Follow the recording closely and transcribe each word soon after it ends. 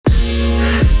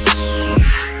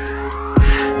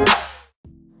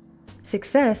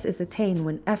Success is attained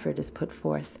when effort is put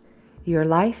forth. Your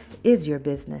life is your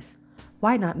business.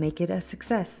 Why not make it a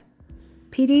success?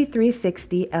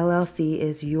 PD360 LLC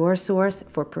is your source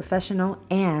for professional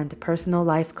and personal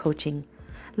life coaching.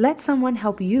 Let someone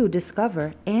help you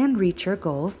discover and reach your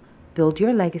goals, build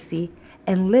your legacy,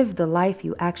 and live the life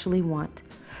you actually want.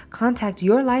 Contact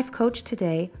your life coach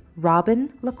today,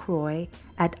 Robin LaCroix,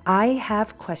 at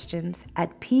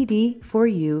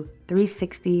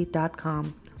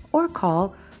ihavequestions@pd4u360.com or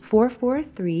call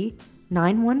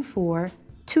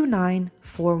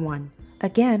 443-914-2941.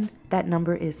 Again, that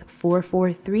number is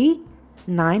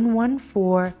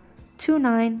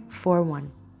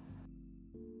 443-914-2941.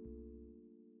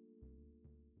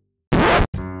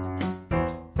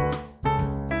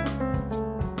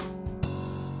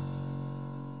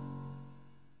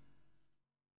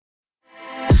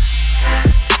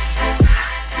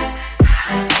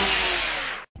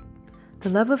 The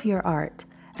love of your art,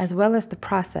 as well as the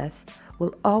process,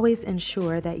 will always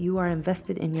ensure that you are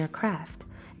invested in your craft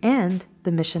and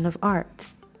the mission of art.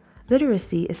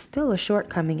 Literacy is still a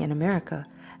shortcoming in America,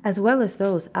 as well as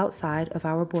those outside of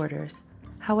our borders.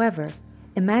 However,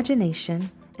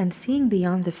 imagination and seeing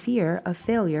beyond the fear of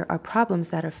failure are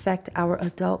problems that affect our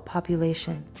adult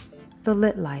population. The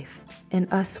lit life, in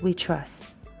us we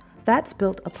trust. That's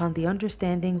built upon the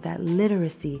understanding that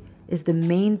literacy is the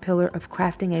main pillar of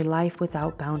crafting a life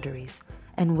without boundaries.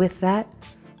 And with that,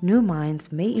 new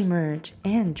minds may emerge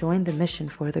and join the mission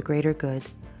for the greater good.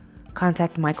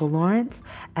 Contact Michael Lawrence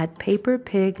at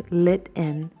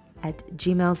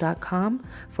paperpiglitin@gmail.com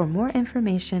for more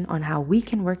information on how we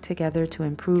can work together to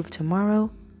improve tomorrow,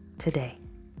 today.